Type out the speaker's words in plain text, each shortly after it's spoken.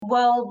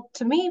Well,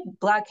 to me,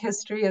 Black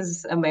history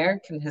is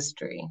American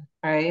history,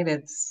 right?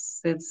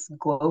 It's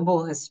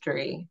global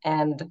history.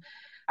 And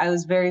I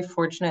was very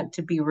fortunate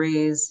to be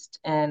raised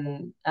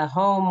in a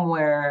home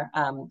where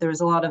there was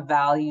a lot of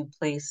value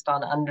placed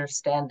on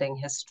understanding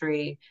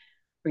history,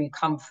 where you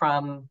come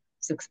from,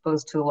 it's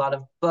exposed to a lot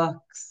of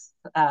books,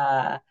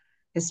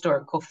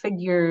 historical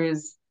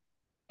figures.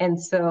 And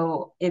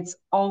so it's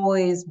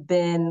always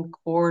been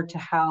core to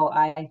how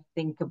I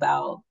think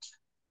about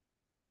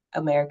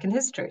American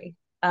history.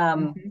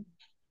 Um, Mhm.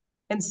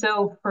 and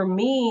so for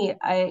me,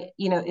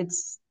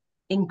 it's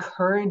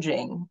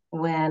encouraging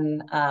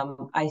when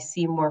I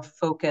see more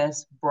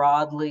focus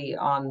broadly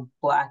on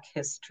Black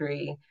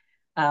history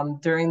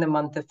during the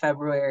month of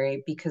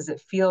February, because it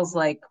feels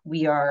like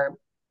we are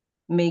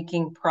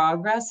making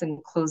progress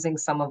and closing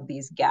some of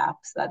these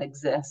gaps that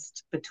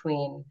exist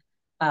between,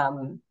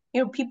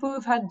 people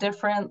who've had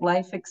different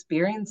life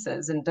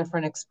experiences and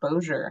different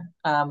exposure.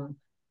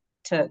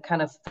 To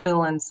kind of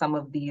fill in some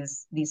of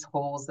these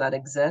holes that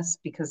exist,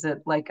 because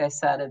it, like I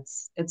said,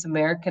 it's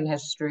American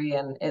history,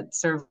 and it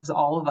serves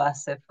all of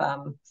us if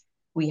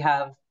we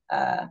have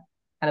kind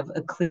of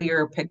a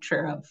clearer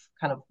picture of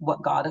kind of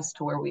what got us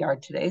to where we are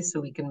today, so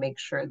we can make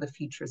sure the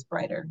future is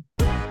brighter.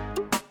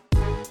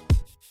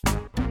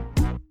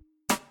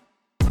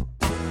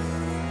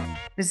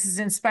 This is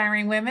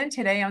Inspiring Women.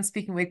 Today I'm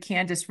speaking with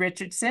Candace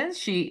Richardson.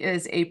 She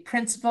is a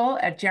principal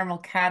at General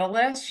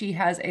Catalyst. She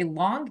has a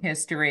long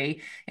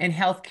history in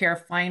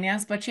healthcare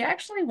finance, but she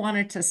actually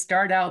wanted to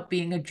start out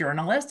being a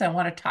journalist. I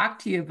want to talk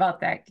to you about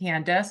that,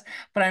 Candace,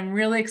 but I'm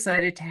really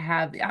excited to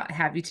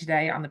have you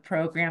today on the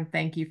program.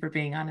 Thank you for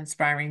being on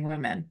Inspiring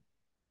Women.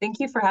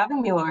 Thank you for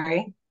having me,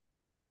 Lori.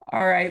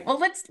 All right. Well,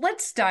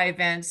 let's dive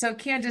in. So,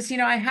 Candace,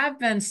 I have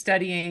been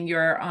studying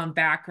your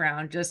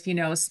background, just,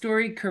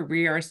 storied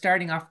career,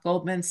 starting off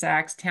Goldman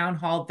Sachs, Town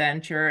Hall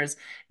Ventures,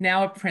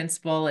 now a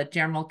principal at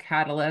General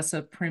Catalyst,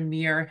 a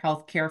premier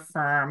healthcare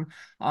firm,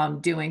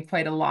 doing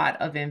quite a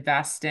lot of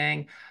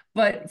investing.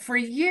 But for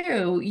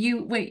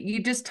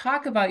you just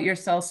talk about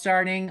yourself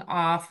starting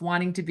off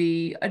wanting to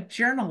be a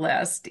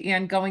journalist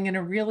and going in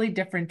a really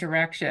different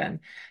direction.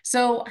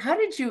 So, how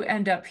did you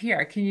end up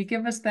here? Can you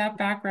give us that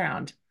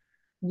background?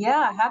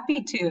 Yeah,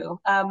 happy to.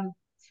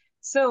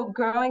 So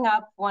growing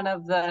up, one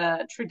of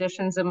the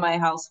traditions in my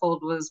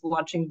household was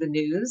watching the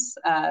news.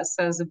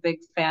 So I was a big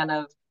fan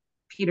of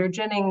Peter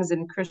Jennings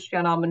and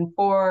Christian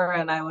Amanpour,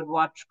 and I would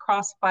watch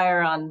Crossfire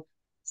on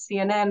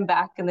CNN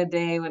back in the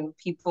day when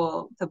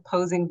the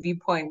opposing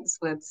viewpoints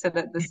would sit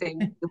at the same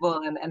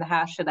table and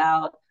hash it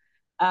out.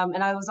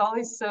 And I was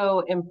always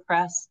so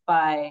impressed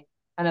by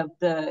kind of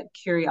the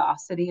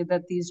curiosity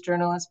that these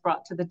journalists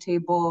brought to the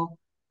table,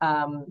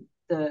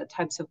 the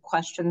types of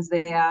questions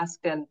they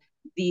asked, and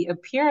the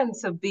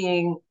appearance of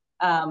being,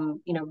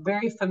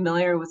 very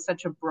familiar with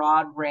such a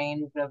broad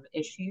range of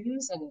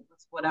issues and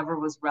whatever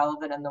was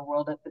relevant in the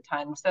world at the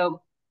time.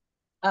 So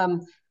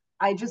um,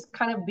 I just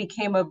kind of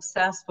became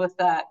obsessed with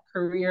that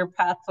career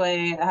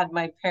pathway. I had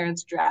my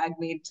parents drag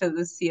me to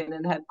the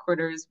CNN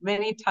headquarters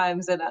many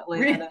times in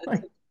Atlanta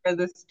Really? for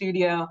the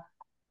studio.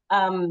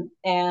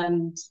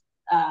 And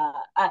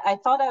I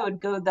thought I would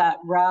go that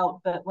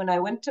route, but when I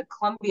went to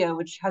Columbia,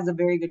 which has a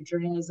very good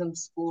journalism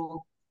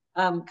school,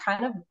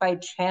 kind of by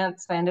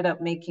chance, I ended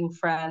up making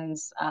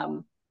friends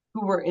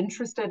who were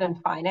interested in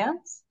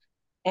finance.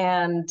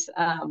 And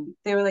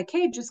they were like,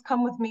 hey, just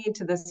come with me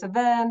to this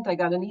event. I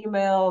got an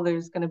email.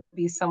 There's going to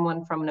be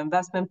someone from an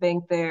investment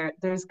bank there.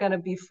 There's going to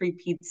be free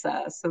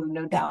pizza, so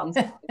no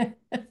downside.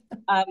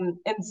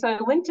 And so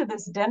I went to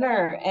this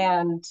dinner,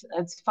 and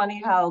it's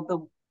funny how the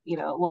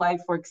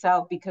life works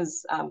out,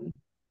 because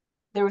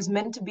there was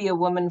meant to be a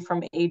woman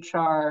from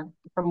HR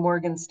from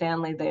Morgan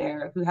Stanley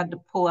there who had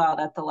to pull out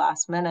at the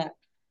last minute.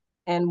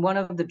 And one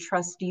of the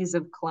trustees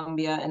of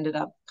Columbia ended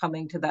up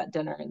coming to that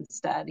dinner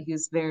instead. He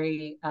was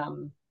very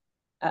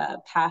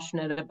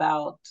passionate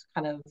about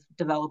kind of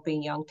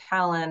developing young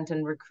talent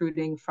and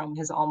recruiting from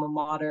his alma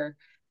mater.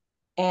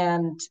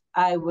 And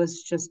I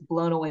was just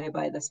blown away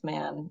by this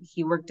man.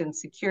 He worked in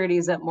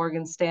securities at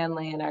Morgan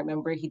Stanley. And I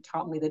remember he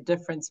taught me the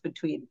difference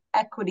between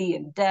equity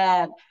and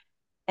debt.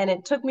 And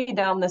it took me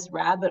down this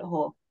rabbit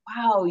hole.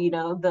 Wow,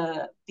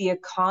 the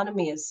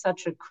economy is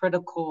such a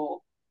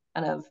critical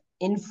kind of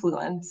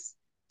influence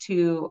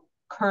to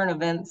current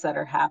events that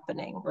are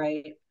happening,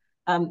 right?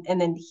 And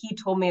then he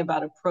told me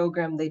about a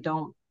program they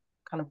don't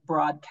kind of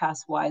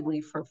broadcast widely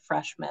for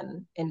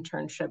freshman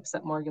internships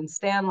at Morgan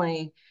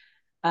Stanley.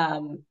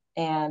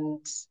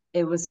 And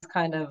it was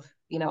kind of,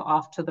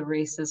 off to the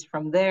races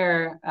from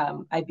there.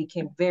 I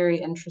became very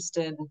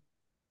interested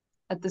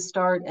at the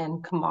start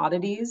in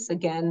commodities.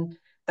 Again,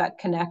 that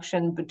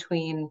connection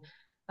between,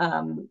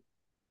 um,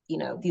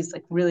 these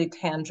like really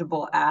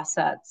tangible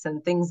assets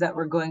and things that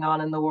were going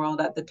on in the world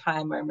at the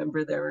time. I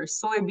remember there were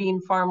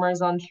soybean farmers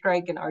on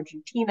strike in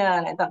Argentina,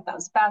 and I thought that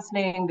was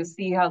fascinating to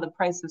see how the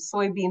price of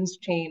soybeans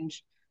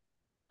changed.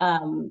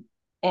 Um,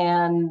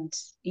 and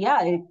yeah,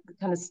 I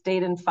kind of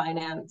stayed in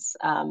finance,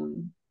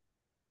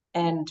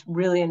 and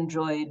really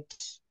enjoyed,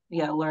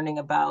 yeah, learning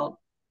about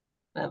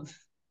of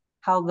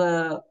how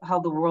the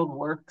world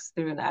works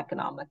through an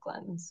economic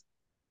lens.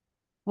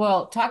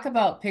 Well, talk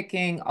about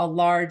picking a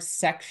large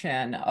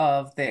section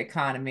of the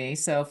economy.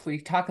 So if we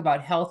talk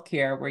about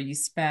healthcare, where you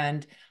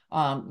spend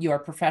your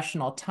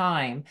professional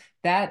time,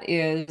 that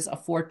is a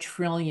 4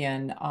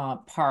 trillion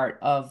part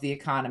of the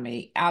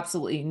economy.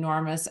 Absolutely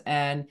enormous.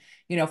 And,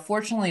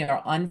 fortunately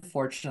or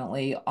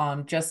unfortunately,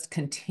 just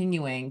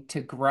continuing to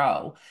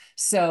grow.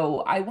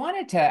 So I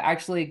wanted to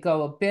actually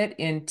go a bit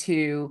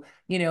into,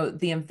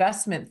 the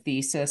investment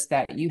thesis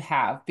that you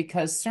have,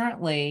 because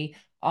certainly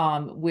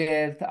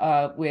with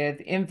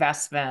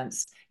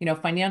investments,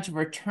 financial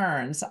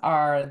returns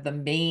are the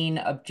main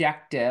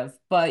objective.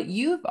 But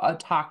you've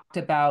talked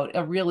about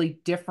a really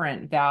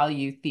different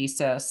value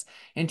thesis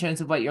in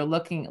terms of what you're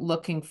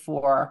looking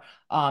for.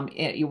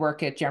 You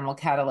work at General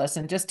Catalyst,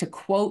 and just to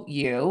quote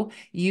you,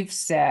 you've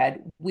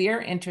said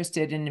we're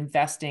interested in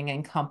investing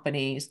in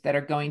companies that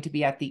are going to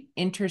be at the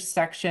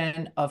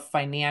intersection of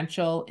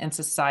financial and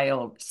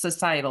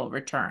societal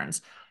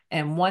returns,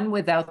 and one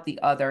without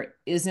the other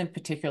isn't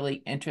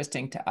particularly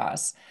interesting to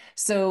us.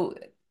 So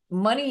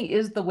money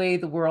is the way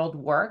the world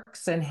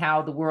works and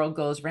how the world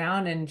goes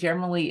round, and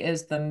generally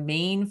is the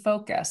main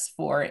focus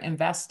for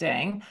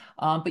investing.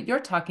 But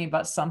you're talking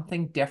about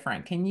something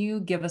different. Can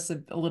you give us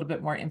a little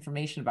bit more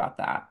information about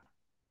that?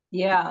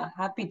 Yeah,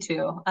 happy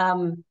to.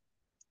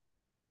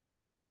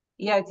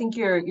 Yeah, I think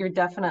you're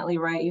definitely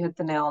right. You hit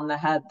the nail on the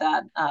head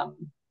that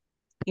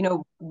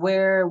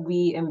where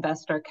we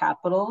invest our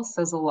capital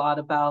says a lot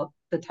about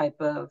the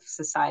type of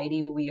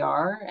society we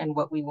are and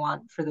what we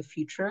want for the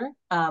future.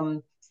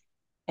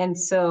 And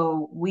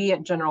so we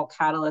at General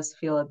Catalyst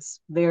feel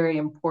it's very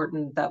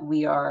important that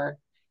we are,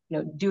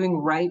 doing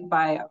right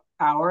by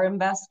our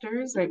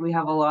investors, right? We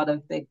have a lot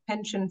of big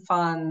pension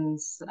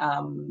funds,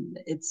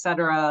 et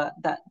cetera,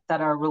 that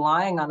are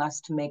relying on us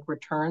to make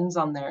returns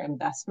on their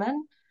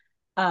investment.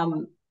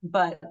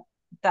 But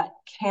that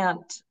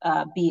can't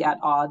be at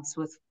odds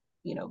with,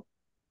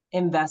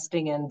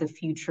 investing in the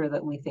future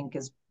that we think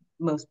is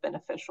most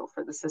beneficial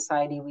for the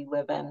society we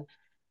live in.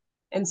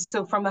 And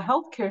so, from a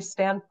healthcare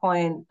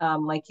standpoint,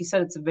 like you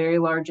said, it's a very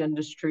large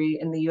industry.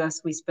 In the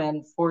US, we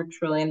spend $4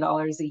 trillion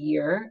a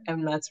year,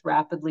 and that's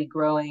rapidly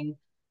growing.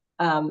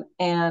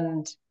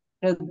 And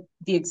the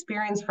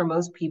experience for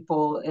most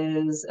people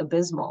is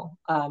abysmal.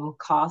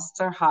 Costs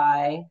are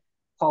high,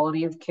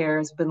 quality of care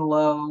has been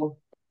low,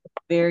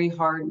 very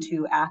hard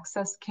to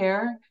access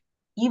care,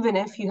 even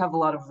if you have a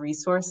lot of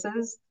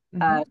resources.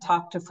 Mhm.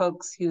 Talk to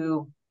folks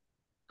who,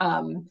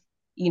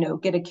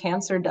 get a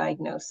cancer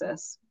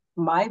diagnosis.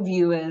 My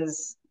view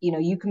is,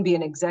 you can be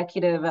an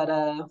executive at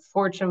a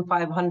Fortune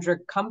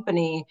 500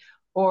 company,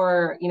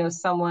 or,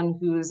 someone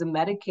who's a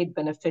Medicaid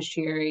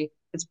beneficiary.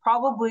 It's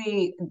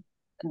probably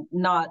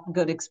not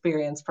good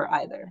experience for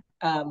either.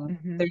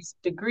 Mhm. There's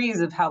degrees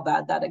of how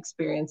bad that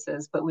experience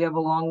is, but we have a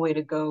long way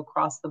to go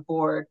across the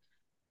board.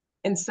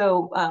 And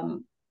so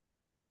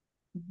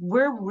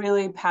we're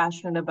really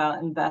passionate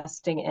about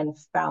investing in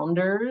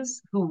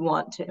founders who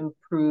want to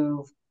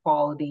improve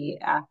quality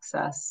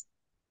access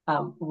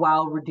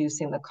while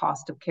reducing the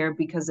cost of care,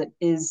 because it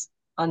is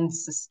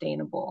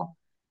unsustainable.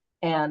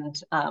 And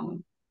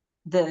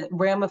the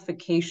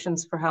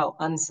ramifications for how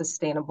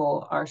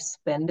unsustainable our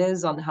spend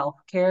is on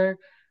healthcare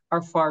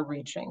are far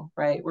reaching,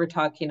 right? We're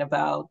talking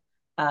about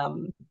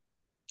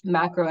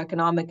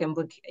macroeconomic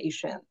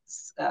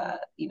implications, uh,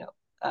 you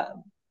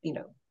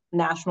know,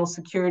 national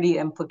security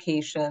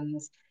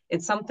implications.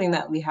 It's something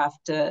that we have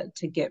to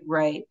get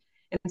right.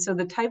 And so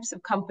the types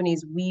of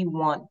companies we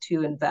want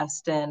to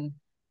invest in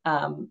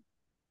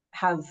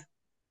have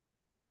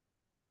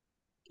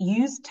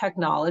used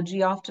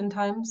technology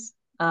oftentimes,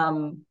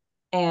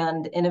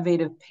 and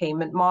innovative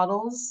payment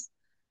models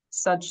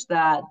such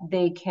that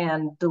they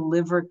can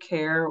deliver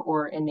care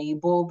or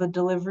enable the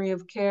delivery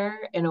of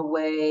care in a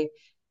way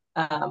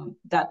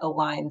that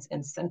aligns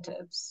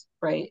incentives,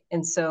 right?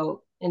 And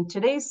so in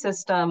today's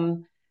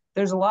system,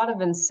 there's a lot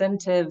of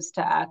incentives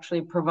to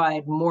actually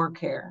provide more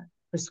care,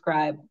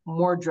 prescribe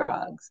more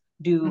drugs,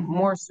 do Mhm.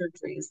 more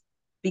surgeries,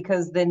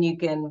 because then you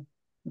can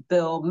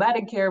bill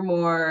Medicare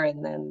more,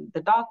 and then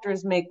the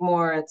doctors make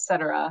more, et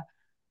cetera.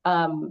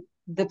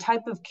 The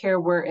type of care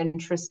we're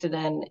interested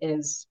in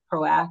is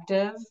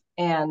proactive,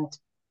 and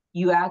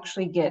you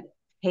actually get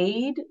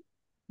paid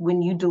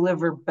when you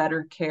deliver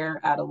better care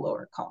at a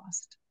lower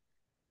cost.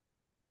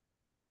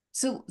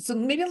 So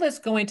maybe let's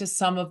go into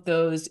some of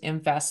those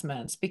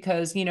investments,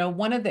 because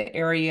one of the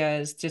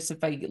areas, just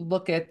if I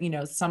look at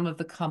some of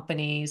the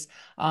companies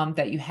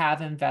that you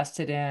have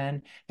invested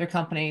in, they're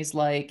companies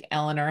like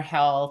Eleanor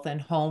Health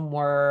and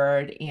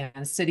Homeward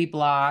and City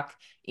Block,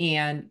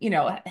 and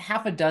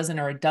half a dozen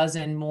or a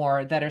dozen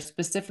more that are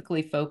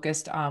specifically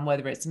focused on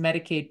whether it's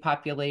Medicaid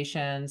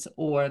populations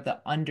or the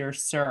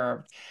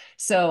underserved.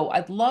 So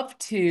I'd love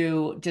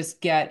to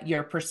just get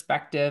your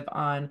perspective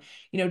on,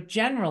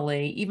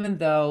 generally, even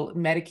though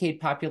Medicaid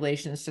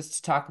populations, just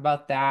to talk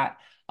about that,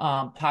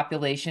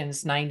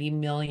 populations, 90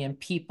 million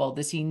people,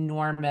 this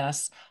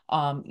enormous,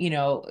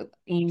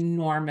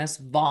 enormous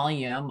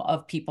volume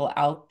of people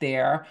out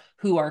there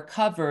who are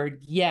covered,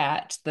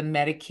 yet the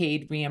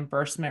Medicaid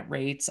reimbursement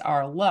rates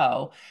are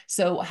low.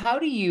 So how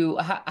do you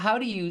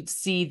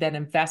see that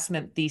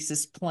investment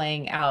thesis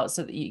playing out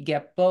so that you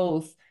get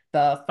both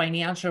the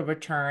financial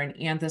return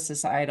and the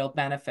societal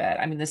benefit?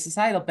 I mean, the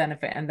societal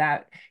benefit in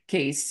that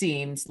case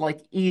seems like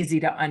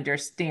easy to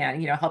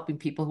understand, helping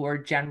people who are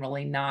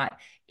generally not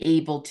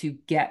able to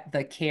get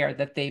the care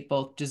that they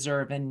both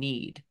deserve and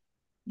need.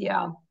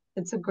 Yeah,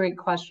 it's a great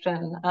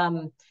question.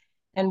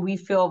 And we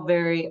feel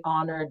very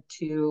honored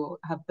to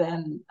have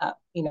been,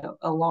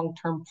 a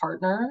long-term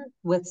partner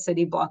with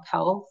City Block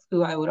Health,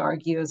 who I would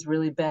argue has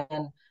really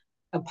been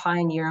a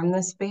pioneer in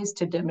this space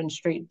to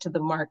demonstrate to the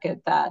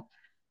market that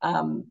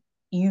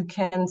you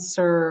can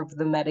serve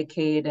the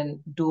Medicaid and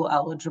dual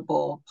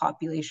eligible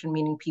population,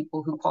 meaning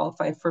people who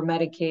qualify for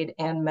Medicaid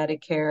and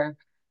Medicare,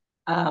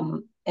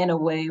 in a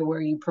way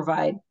where you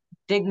provide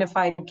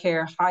dignified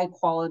care, high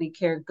quality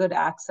care, good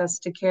access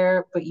to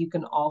care, but you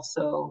can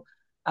also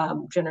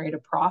generate a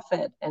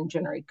profit and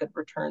generate good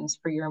returns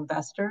for your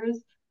investors.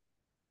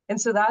 And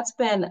so that's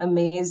been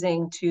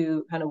amazing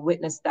to kind of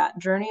witness that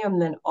journey,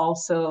 and then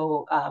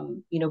also,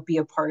 be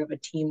a part of a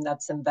team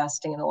that's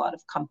investing in a lot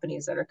of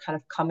companies that are kind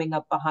of coming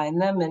up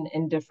behind them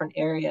in different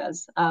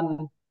areas. I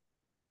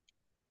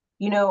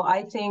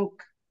think,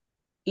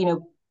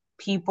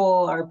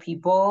 people are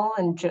people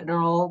in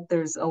general.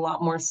 There's a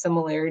lot more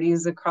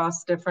similarities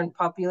across different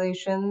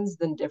populations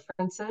than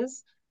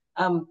differences.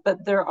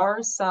 But there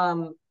are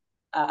some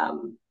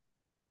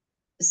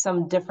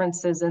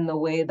differences in the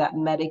way that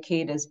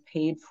Medicaid is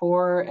paid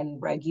for and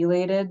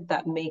regulated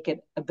that make it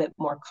a bit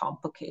more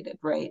complicated,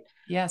 right?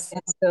 Yes.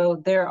 And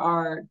so there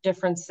are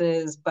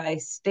differences by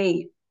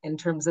state in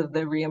terms of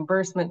the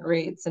reimbursement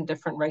rates and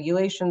different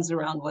regulations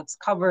around what's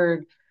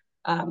covered.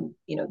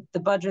 The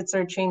budgets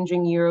are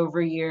changing year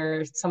over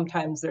year.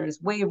 Sometimes there's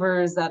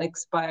waivers that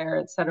expire,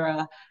 et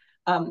cetera.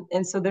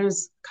 And so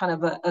there's kind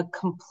of a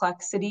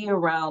complexity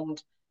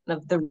around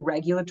of the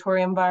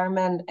regulatory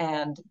environment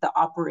and the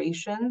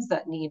operations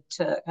that need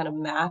to kind of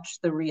match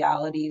the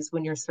realities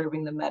when you're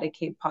serving the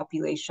Medicaid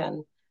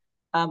population.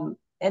 And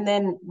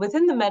then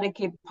within the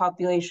Medicaid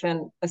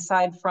population,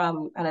 aside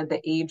from kind of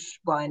the age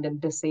blind and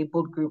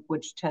disabled group,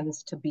 which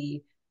tends to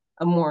be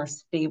a more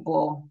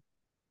stable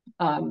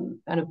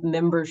kind of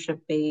membership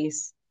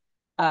base,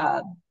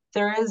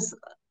 there is,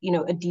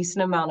 a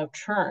decent amount of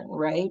churn,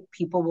 right?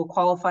 People will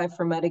qualify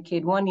for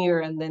Medicaid one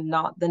year and then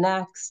not the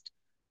next,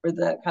 or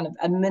the kind of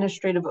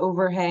administrative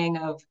overhang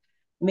of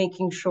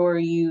making sure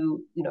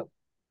you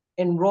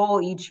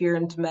enroll each year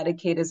into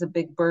Medicaid is a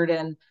big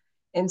burden.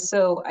 And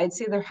so I'd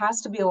say there has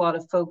to be a lot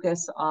of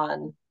focus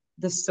on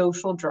the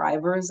social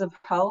drivers of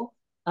health,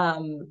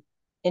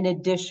 in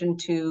addition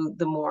to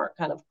the more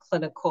kind of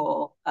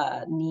clinical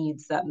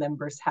needs that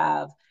members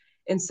have.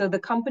 And so the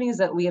companies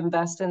that we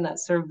invest in that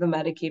serve the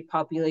Medicaid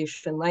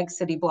population, like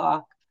City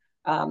Block,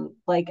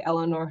 like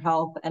Eleanor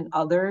Health and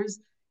others,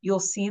 you'll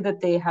see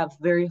that they have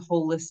very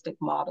holistic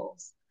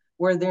models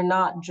where they're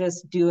not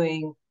just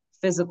doing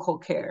physical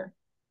care.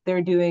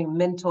 They're doing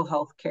mental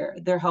health care.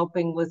 They're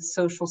helping with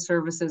social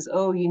services.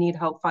 Oh, you need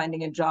help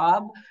finding a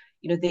job.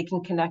 They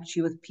can connect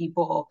you with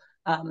people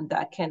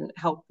that can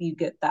help you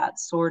get that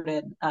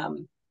sorted.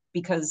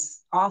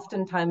 Because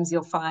oftentimes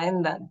you'll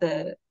find that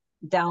the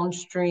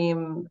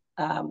downstream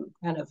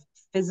kind of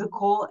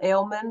physical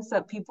ailments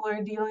that people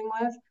are dealing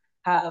with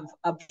have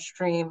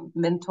upstream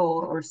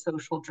mental or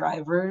social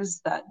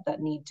drivers that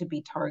need to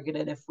be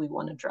targeted if we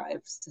want to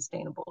drive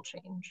sustainable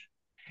change.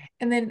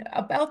 And then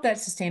about that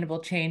sustainable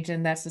change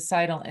and that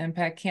societal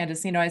impact,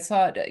 Candace, I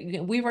saw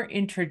we were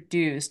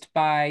introduced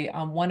by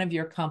one of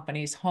your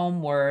companies,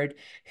 Homeward,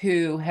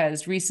 who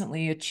has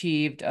recently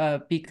achieved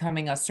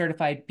becoming a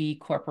certified B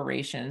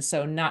Corporation.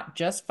 So not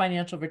just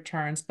financial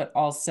returns, but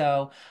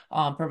also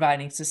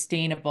providing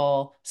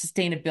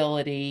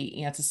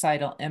sustainability and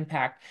societal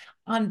impact.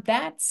 On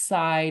that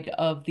side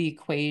of the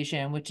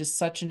equation, which is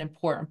such an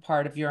important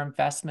part of your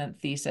investment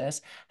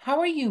thesis, how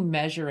are you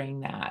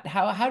measuring that?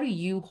 How do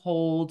you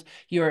hold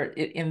your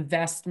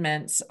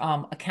investments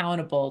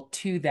accountable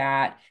to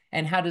that?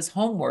 And how does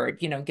Homeward,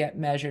 get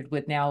measured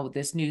with now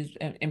this new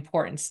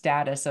important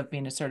status of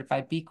being a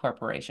certified B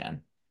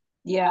Corporation?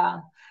 Yeah.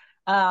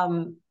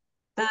 Um,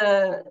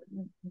 the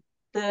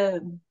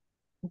the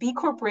B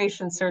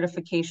Corporation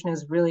certification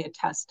is really a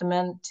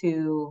testament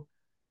to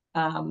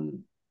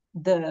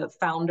the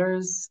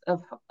founders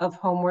of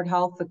Homeward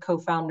Health, the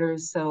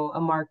co-founders, so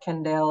Amar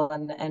Kendall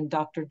and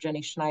Dr.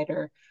 Jenny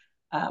Schneider,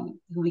 who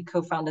we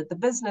co-founded the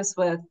business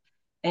with,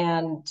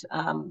 and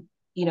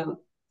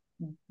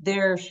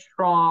their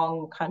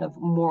strong kind of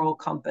moral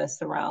compass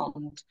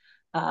around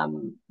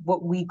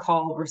what we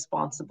call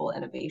responsible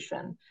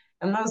innovation.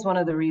 And that was one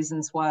of the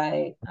reasons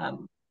why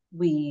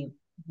we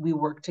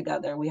work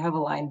together. We have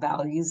aligned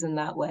values in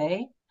that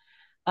way.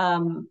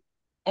 And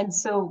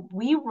so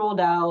we rolled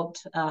out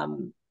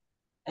an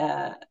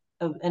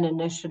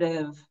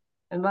initiative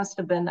it must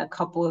have been a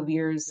couple of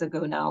years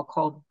ago now,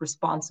 called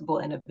Responsible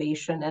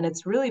Innovation. And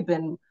it's really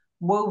been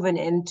woven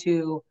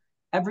into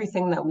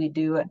everything that we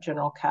do at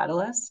General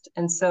Catalyst.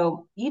 And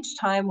so each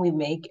time we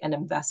make an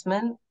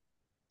investment,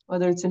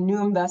 whether it's a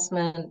new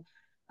investment,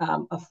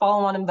 a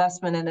follow-on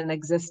investment in an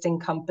existing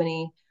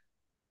company,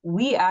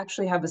 we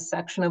actually have a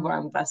section of our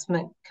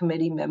investment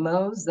committee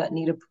memos that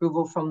need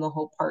approval from the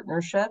whole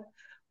partnership,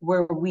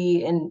 where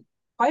we, in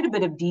quite a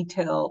bit of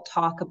detail,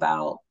 talk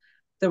about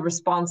the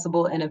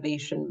responsible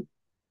innovation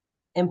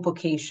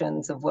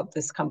implications of what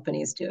this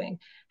company is doing.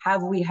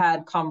 Have we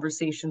had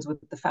conversations with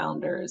the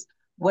founders?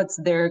 What's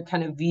their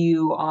kind of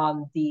view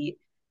on the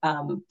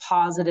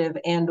positive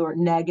and or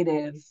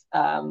negative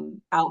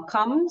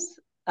outcomes,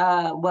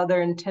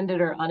 whether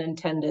intended or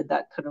unintended,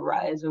 that could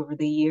arise over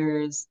the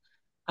years?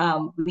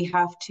 We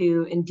have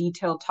to, in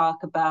detail,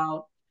 talk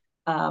about,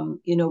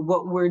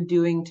 what we're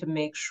doing to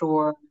make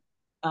sure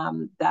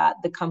that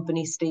the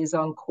company stays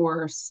on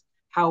course,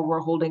 how we're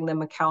holding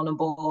them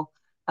accountable.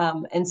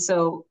 And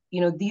so,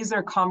 these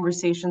are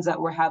conversations that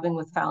we're having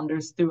with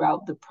founders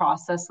throughout the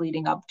process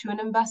leading up to an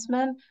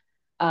investment.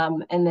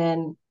 And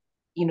then,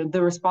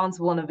 the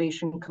responsible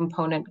innovation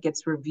component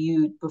gets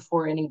reviewed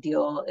before any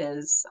deal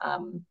is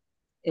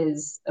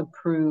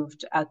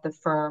approved at the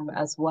firm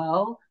as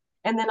well.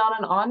 And then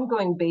on an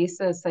ongoing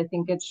basis, I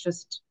think it's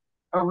just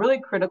a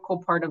really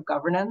critical part of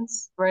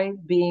governance, right?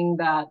 Being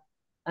that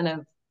kind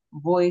of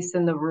voice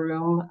in the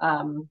room,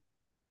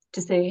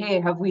 to say, hey,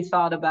 have we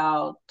thought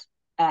about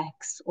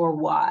X or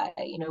Y?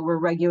 We're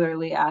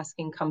regularly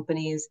asking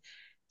companies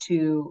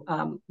to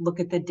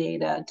look at the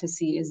data to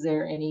see, is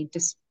there any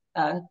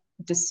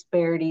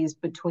disparities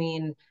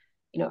between,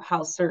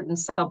 how certain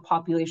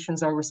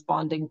subpopulations are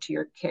responding to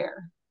your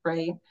care,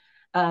 right?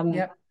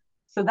 Yep.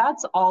 So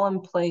that's all in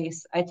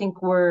place. I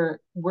think we're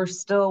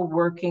still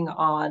working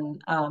on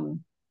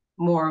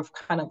more of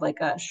kind of like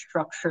a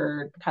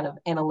structured kind of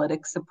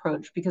analytics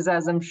approach, because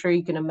as I'm sure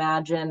you can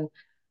imagine,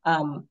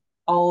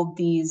 all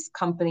these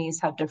companies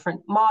have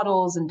different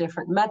models and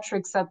different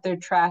metrics that they're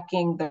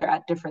tracking. They're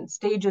at different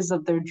stages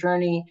of their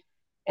journey.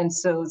 And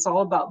so it's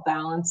all about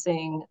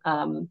balancing,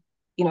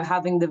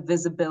 having the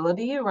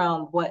visibility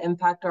around what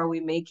impact are we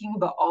making,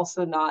 but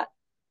also not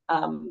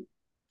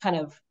kind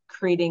of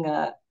creating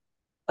a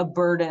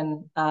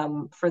burden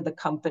for the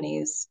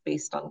companies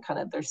based on kind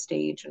of their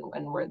stage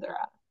and where they're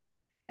at.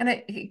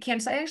 And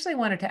Candace, I actually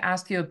wanted to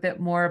ask you a bit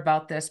more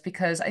about this,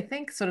 because I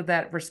think sort of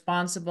that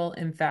responsible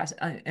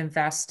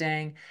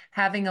investing,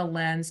 having a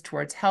lens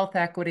towards health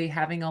equity,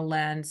 having a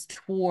lens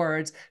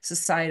towards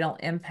societal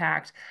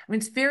impact, I mean,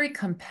 it's very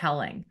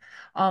compelling.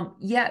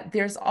 Yet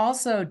there's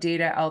also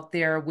data out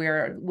there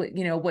where,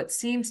 what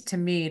seems to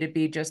me to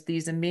be just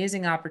these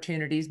amazing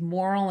opportunities,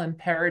 moral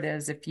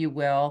imperatives, if you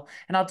will.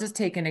 And I'll just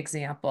take an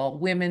example,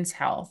 women's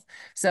health.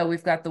 So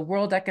we've got the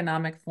World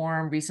Economic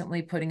Forum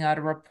recently putting out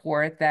a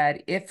report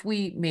that if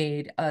we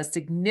made a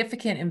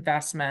significant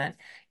investment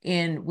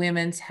in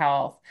women's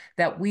health,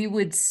 that we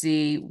would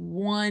see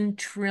 $1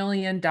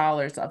 trillion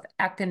of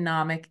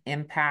economic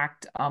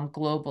impact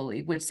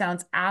globally, which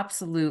sounds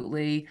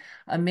absolutely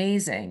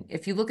amazing.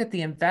 If you look at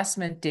the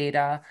investment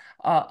data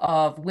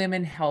of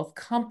women health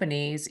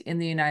companies in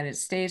the United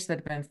States that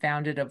have been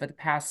founded over the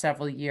past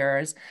several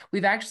years,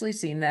 we've actually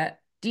seen that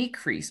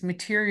decrease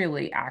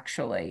materially,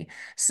 actually.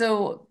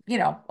 So,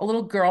 a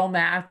little girl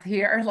math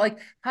here, like,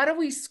 how do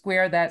we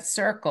square that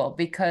circle?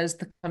 Because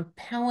the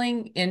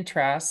compelling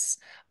interests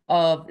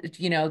of,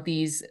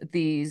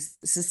 these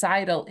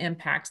societal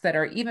impacts that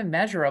are even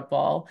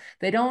measurable,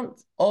 they don't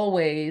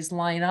always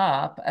line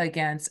up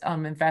against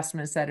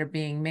investments that are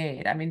being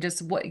made. I mean,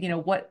 just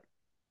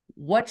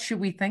what should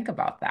we think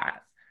about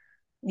that?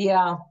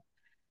 Yeah.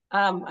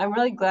 I'm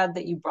really glad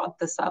that you brought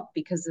this up,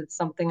 because it's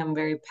something I'm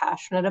very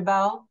passionate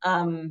about.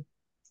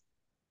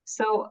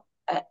 So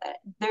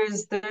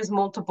there's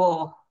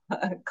multiple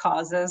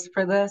causes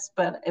for this,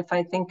 but if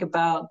I think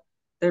about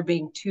there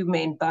being two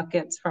main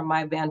buckets from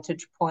my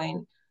vantage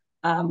point,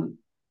 um,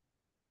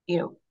 you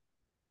know,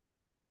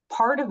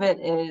 part of it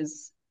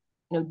is,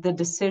 the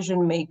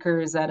decision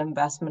makers at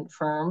investment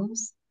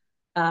firms,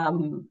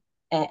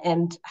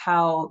 and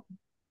how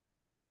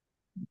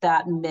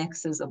that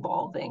mix is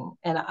evolving.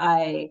 And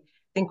I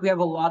think we have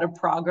a lot of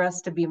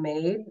progress to be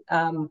made.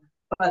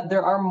 But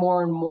there are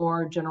more and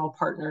more general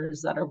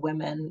partners that are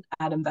women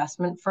at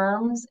investment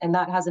firms, and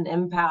that has an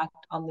impact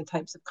on the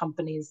types of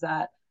companies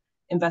that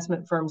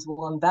investment firms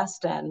will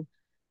invest in.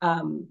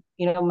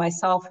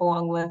 Myself,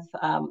 along with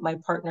my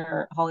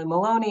partner Holly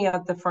Maloney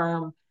at the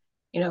firm,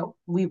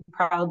 we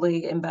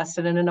proudly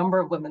invested in a number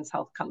of women's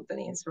health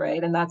companies,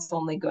 right? And that's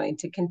only going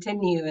to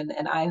continue.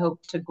 And I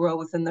hope to grow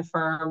within the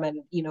firm,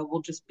 and,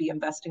 we'll just be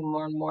investing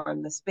more and more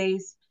in the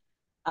space.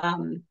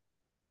 On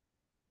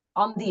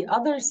the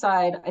other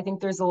side, I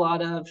think there's a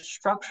lot of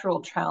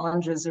structural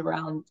challenges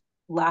around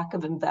lack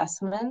of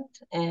investment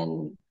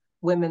in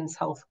women's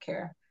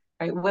healthcare,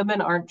 right?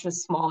 Women aren't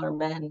just smaller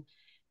men.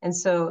 And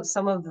so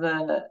some of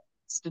the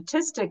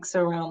statistics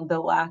around the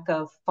lack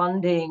of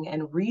funding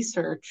and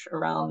research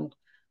around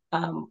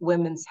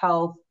women's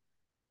health,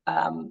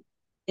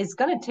 it's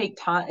going to take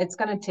time. It's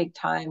going to take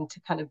time to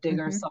kind of dig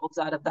Hmm. ourselves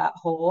out of that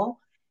hole.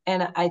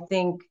 And I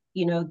think,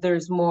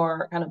 there's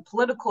more kind of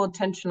political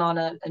attention on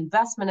it,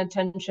 investment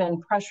attention,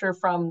 pressure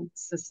from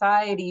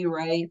society,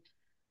 right?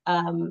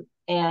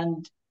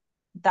 And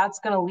that's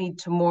going to lead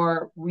to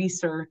more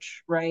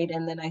research, right?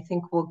 And then I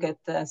think we'll get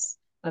this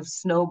kind of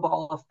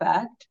snowball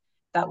effect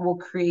that will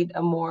create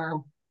a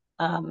more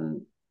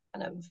kind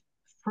of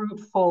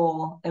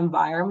fruitful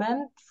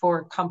environment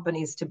for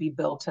companies to be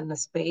built in the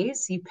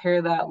space. You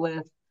pair that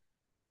with,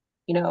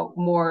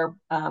 more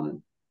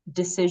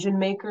decision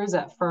makers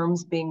at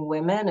firms being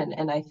women,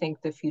 and I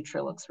think the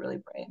future looks really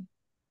bright.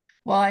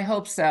 Well, I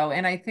hope so.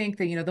 And I think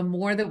that, the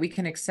more that we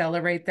can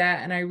accelerate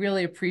that, and I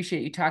really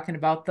appreciate you talking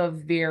about the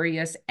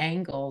various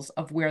angles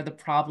of where the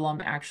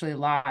problem actually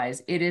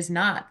lies. It is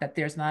not that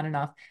there's not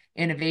enough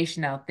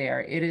innovation out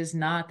there. It is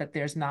not that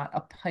there's not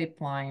a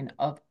pipeline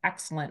of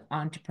excellent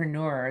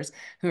entrepreneurs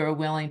who are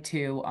willing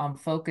to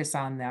focus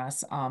on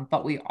this.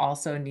 But we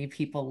also need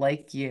people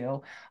like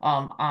you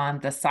on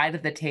the side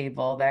of the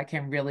table that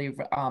can really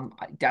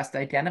just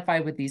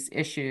identify with these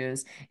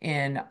issues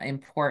in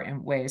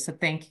important ways. So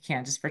thank you,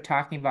 Candace, for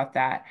talking about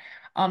that.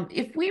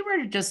 If we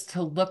were just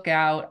to look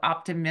out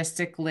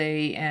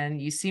optimistically,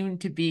 and you seem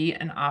to be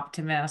an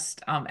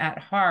optimist at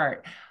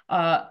heart,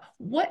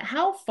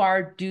 how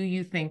far do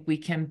you think we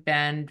can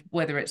bend,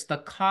 whether it's the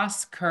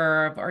cost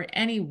curve or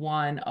any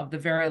one of the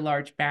very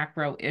large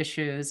macro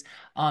issues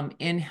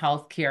in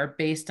healthcare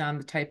based on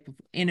the type of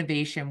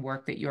innovation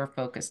work that you're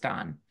focused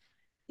on?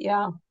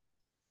 Yeah.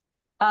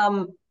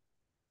 Um,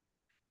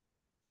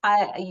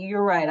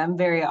 you're right. I'm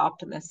very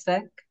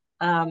optimistic.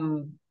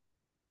 Um,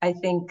 I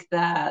think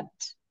that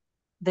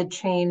the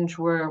change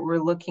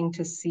we're looking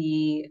to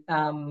see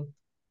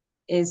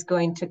is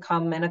going to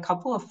come in a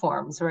couple of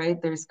forms,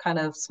 right? There's kind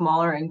of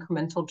smaller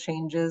incremental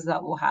changes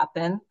that will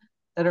happen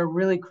that are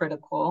really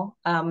critical.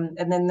 And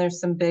then there's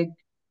some big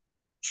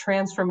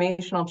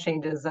transformational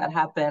changes that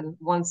happen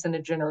once in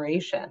a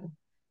generation.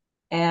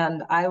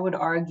 And I would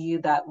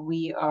argue that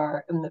we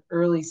are in the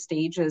early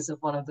stages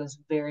of one of those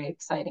very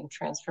exciting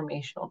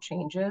transformational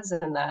changes,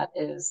 and that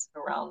is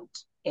around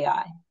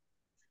AI.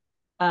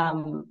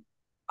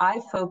 I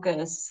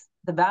focus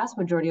the vast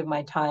majority of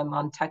my time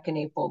on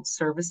tech-enabled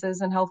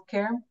services in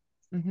healthcare.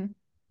 Hmm.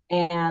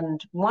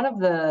 And one of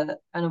the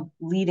kind of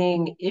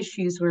leading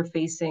issues we're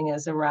facing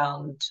is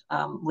around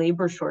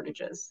labor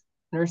shortages,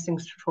 nursing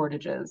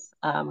shortages,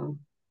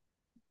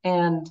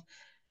 and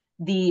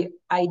the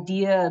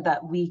idea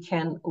that we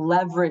can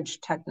leverage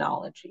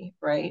technology,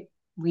 right?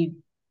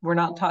 We're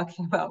not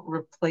talking about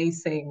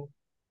replacing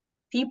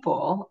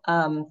people,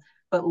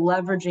 but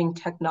leveraging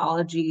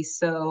technology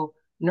so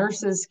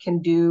nurses can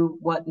do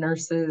what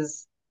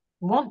nurses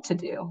want to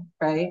do,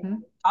 right? Hmm.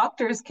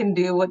 Doctors can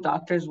do what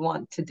doctors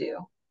want to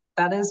do.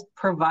 That is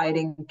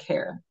providing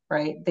care,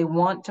 right? They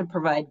want to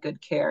provide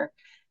good care.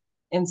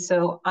 And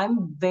so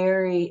I'm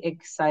very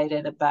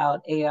excited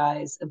about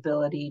AI's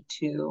ability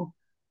to,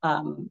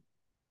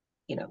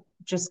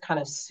 just kind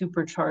of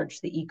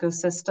supercharge the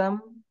ecosystem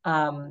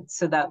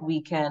so that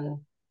we can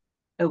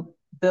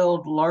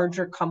build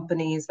larger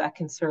companies that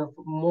can serve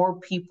more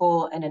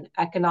people in an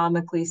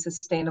economically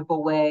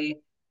sustainable way.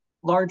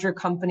 Larger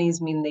companies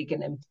mean they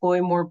can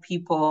employ more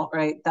people,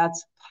 right?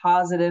 That's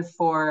positive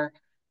for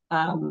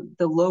the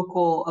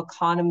local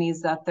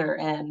economies that they're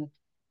in.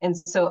 And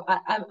so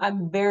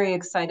I'm very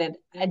excited.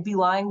 I'd be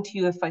lying to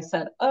you if I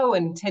said, oh,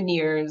 in 10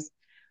 years,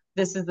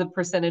 this is the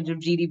percentage of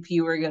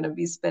GDP we're going to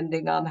be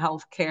spending on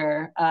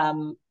healthcare.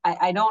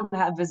 I don't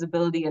have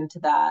visibility into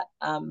that.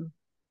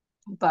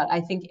 But I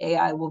think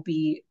AI will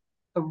be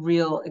a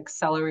real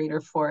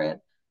accelerator for it.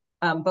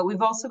 But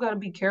we've also got to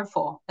be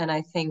careful. And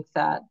I think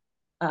that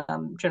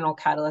General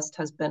Catalyst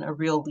has been a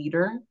real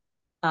leader,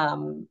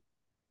 um,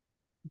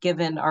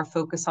 given our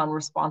focus on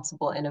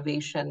responsible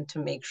innovation to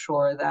make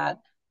sure that,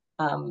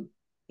 um,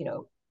 you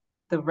know,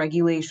 the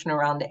regulation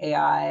around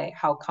AI,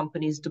 how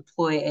companies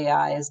deploy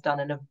AI is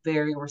done in a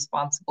very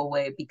responsible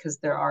way because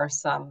there are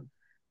some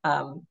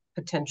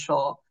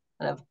potential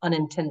kind of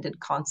unintended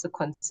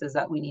consequences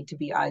that we need to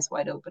be eyes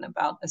wide open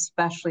about,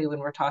 especially when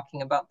we're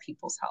talking about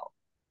people's health.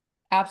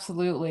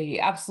 Absolutely,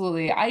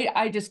 absolutely.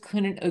 I just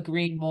couldn't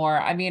agree more.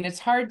 I mean, it's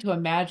hard to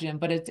imagine,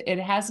 but it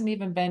hasn't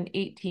even been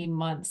 18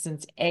 months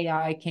since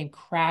AI came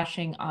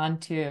crashing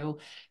onto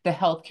the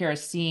healthcare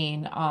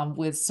scene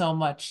with so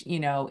much,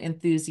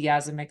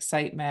 enthusiasm,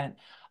 excitement.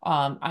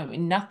 I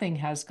mean, nothing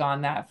has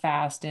gone that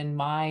fast in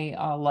my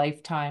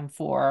lifetime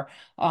for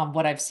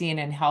what I've seen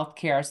in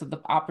healthcare. So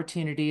the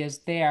opportunity is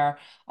there.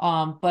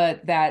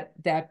 But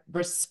that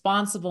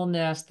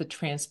responsibleness, the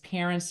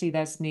transparency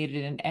that's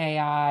needed in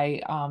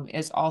AI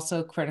is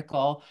also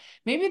critical.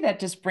 Maybe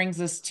that just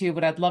brings us to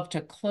what I'd love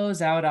to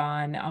close out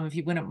on, if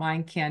you wouldn't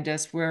mind,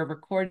 Candace. We're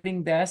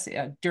recording this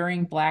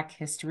during Black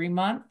History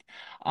Month,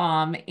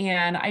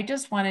 and I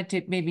just wanted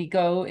to maybe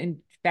go and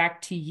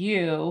back to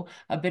you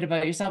a bit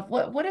about yourself.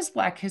 What does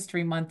Black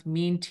History Month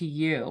mean to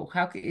you?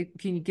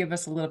 Can you give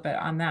us a little bit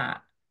on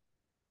that?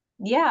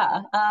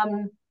 Yeah.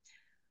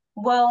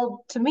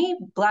 Well, to me,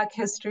 Black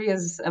history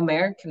is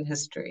American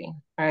history,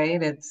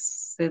 right?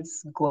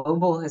 It's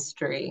global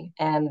history.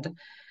 And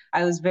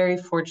I was very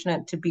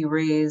fortunate to be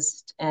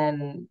raised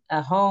in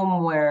a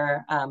home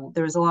where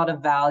there was a lot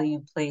of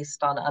value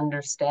placed on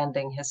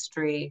understanding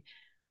history,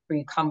 where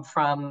you come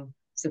from,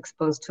 is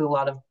exposed to a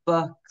lot of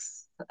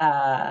books,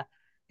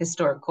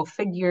 historical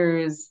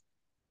figures.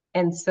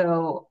 And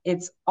so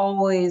it's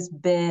always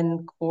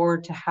been core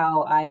to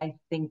how I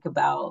think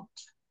about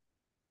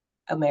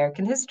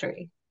American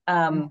history.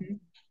 Um, Mhm.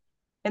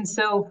 and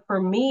so for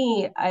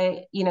me,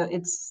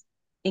 it's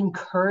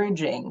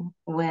encouraging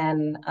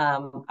when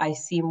I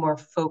see more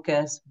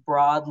focus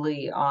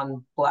broadly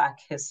on Black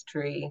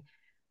history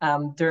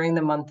during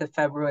the month of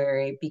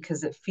February,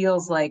 because it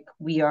feels like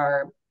we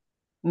are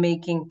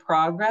making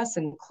progress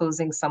and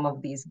closing some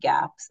of these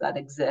gaps that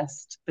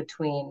exist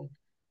between,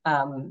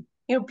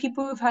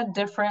 people who've had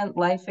different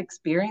life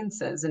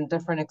experiences and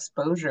different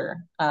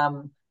exposure.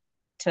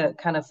 To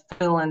kind of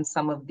fill in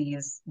some of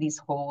these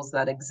holes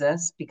that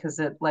exist, because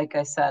it, like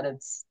I said,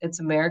 it's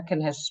American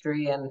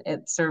history, and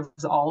it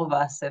serves all of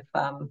us if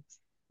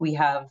we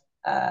have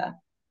kind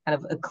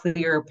of a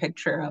clearer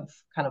picture of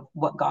kind of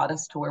what got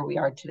us to where we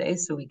are today,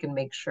 so we can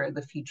make sure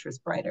the future is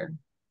brighter.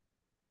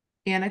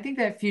 And I think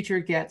that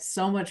future gets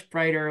so much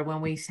brighter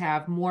when we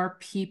have more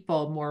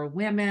people, more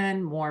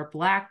women, more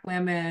Black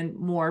women,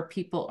 more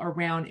people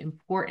around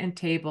important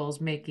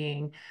tables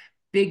making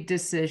big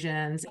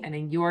decisions. And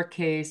in your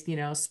case,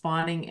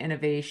 spawning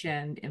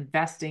innovation,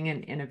 investing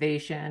in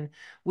innovation,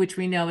 which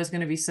we know is going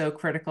to be so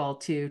critical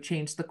to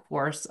change the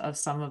course of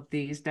some of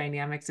these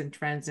dynamics and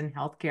trends in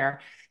healthcare.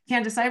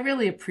 Candace, I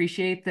really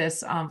appreciate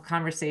this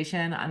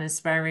conversation on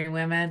inspiring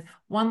women.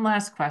 One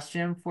last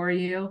question for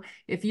you.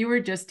 If you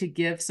were just to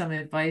give some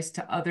advice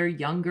to other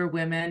younger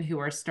women who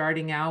are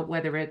starting out,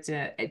 whether it's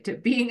to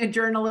being a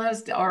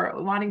journalist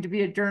or wanting to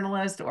be a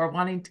journalist or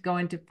wanting to go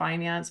into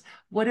finance,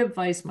 what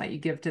advice might you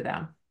give to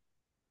them?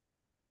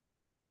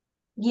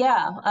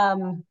 Yeah,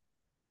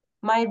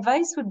 my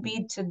advice would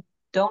be to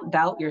don't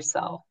doubt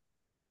yourself.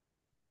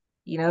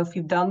 If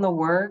you've done the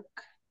work,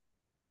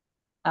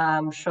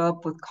 show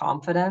up with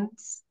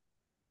confidence,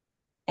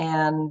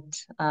 and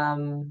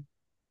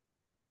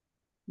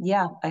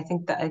yeah, I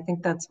think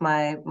that's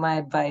my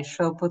advice.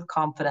 Show up with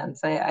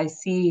confidence. I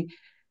see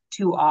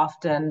too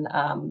often,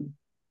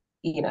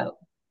 you know,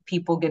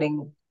 people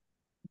getting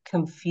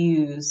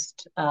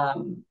confused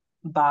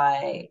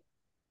by,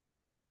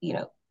 you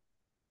know,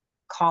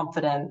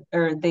 confident,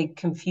 or they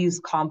confuse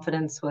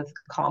confidence with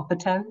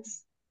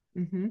competence.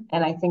 Hmm.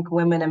 And I think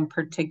women in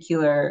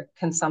particular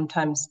can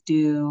sometimes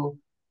do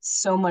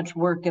so much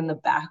work in the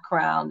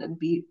background and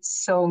be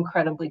so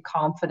incredibly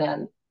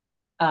confident.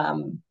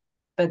 Um,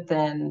 but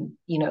then,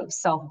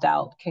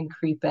 self-doubt can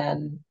creep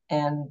in,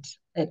 and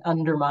it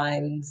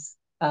undermines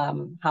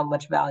how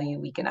much value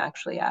we can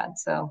actually add.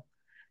 So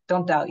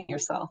don't doubt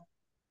yourself.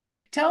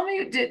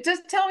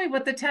 Just tell me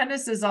what the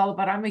tennis is all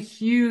about. I'm a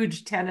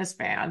huge tennis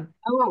fan.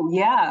 Oh,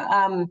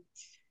 yeah.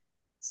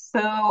 So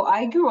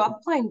I grew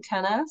up playing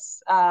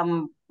tennis.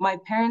 My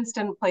parents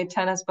didn't play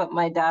tennis, but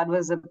my dad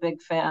was a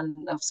big fan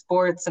of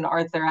sports and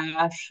Arthur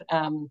Ashe.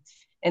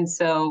 And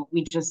so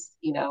we just,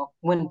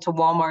 went to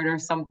Walmart or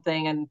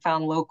something and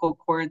found local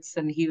courts,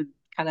 and he would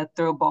kind of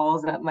throw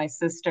balls at my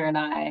sister and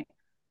I,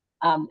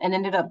 and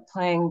ended up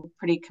playing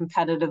pretty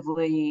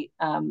competitively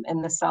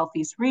in the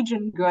Southeast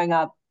region growing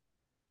up.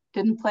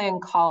 Didn't play in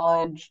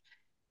college.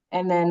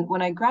 And then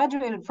when I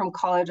graduated from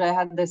college, I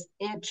had this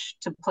itch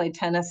to play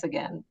tennis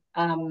again.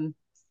 And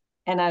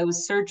I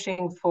was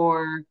searching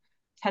for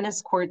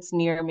tennis courts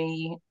near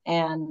me,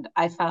 and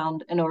I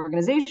found an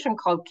organization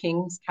called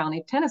Kings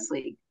County Tennis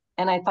League.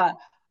 And I thought,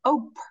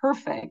 oh,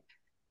 perfect.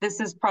 This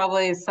is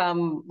probably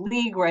some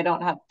league where I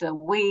don't have to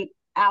wait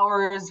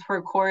hours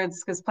for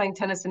courts, because playing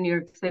tennis in New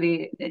York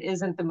City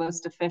isn't the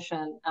most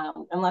efficient,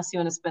 unless you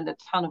want to spend a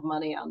ton of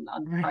money on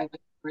Right.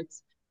 private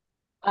courts.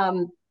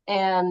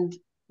 And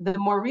the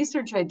more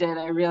research I did,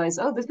 I realized,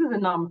 oh, this is a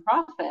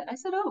nonprofit. I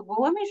said, oh,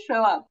 well, let me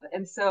show up.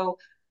 And so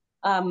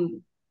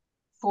um,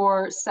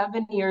 for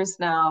 7 years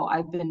now,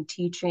 I've been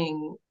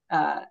teaching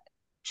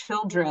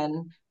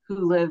children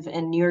who live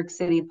in New York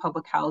City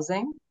public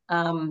housing,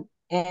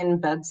 in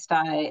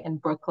Bed-Stuy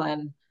and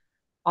Brooklyn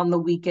on the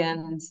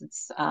weekends.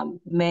 It's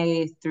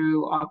May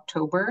through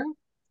October.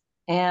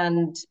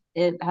 And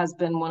it has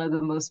been one of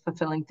the most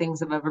fulfilling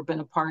things I've ever been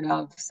a part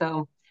of.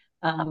 So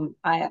I'm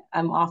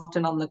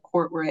often on the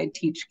court where I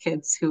teach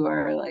kids who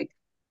are like,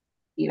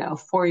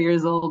 4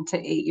 years old to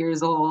 8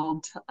 years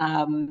old.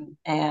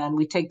 And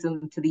we take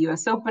them to the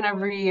US Open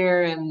every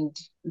year. And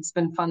it's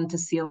been fun to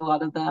see a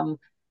lot of them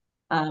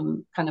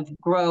kind of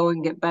grow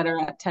and get better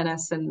at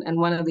tennis. And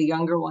one of the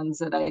younger ones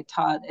that I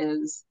taught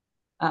is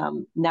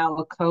now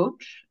a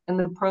coach in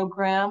the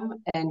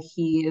program. And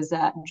he is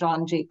at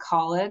John Jay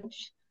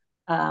College,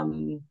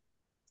 um,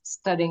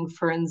 studying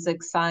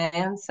forensic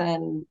science.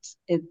 And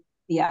it,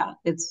 yeah,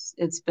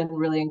 it's been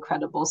really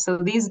incredible. So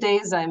these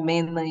days I'm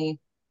mainly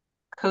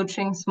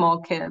coaching small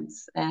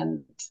kids,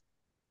 and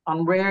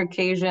on rare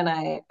occasion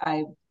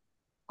I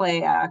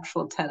play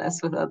actual tennis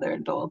with other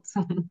adults.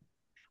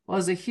 Well,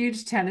 as a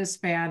huge tennis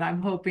fan,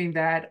 I'm hoping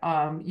that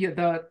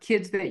the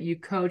kids that you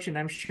coach, and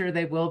I'm sure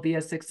they will be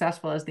as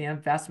successful as the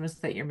investments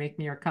that you're making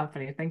in your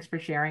company. Thanks for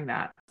sharing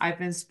that. I've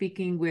been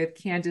speaking with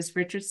Candace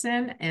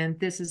Richardson, and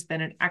this has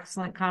been an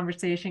excellent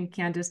conversation.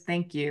 Candace,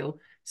 thank you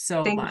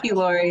so Thank much. you,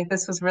 Lori.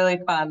 This was really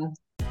fun.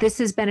 This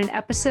has been an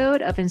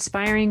episode of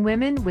Inspiring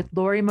Women with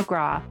Lori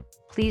McGraw.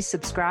 Please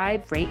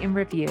subscribe, rate, and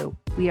review.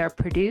 We are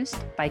produced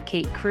by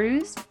Kate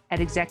Cruz at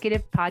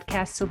Executive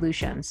Podcast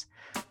Solutions.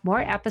 More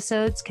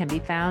episodes can be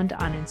found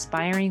on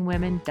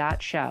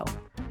inspiringwomen.show.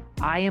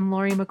 I am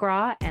Lori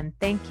McGraw, and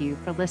thank you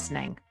for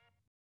listening.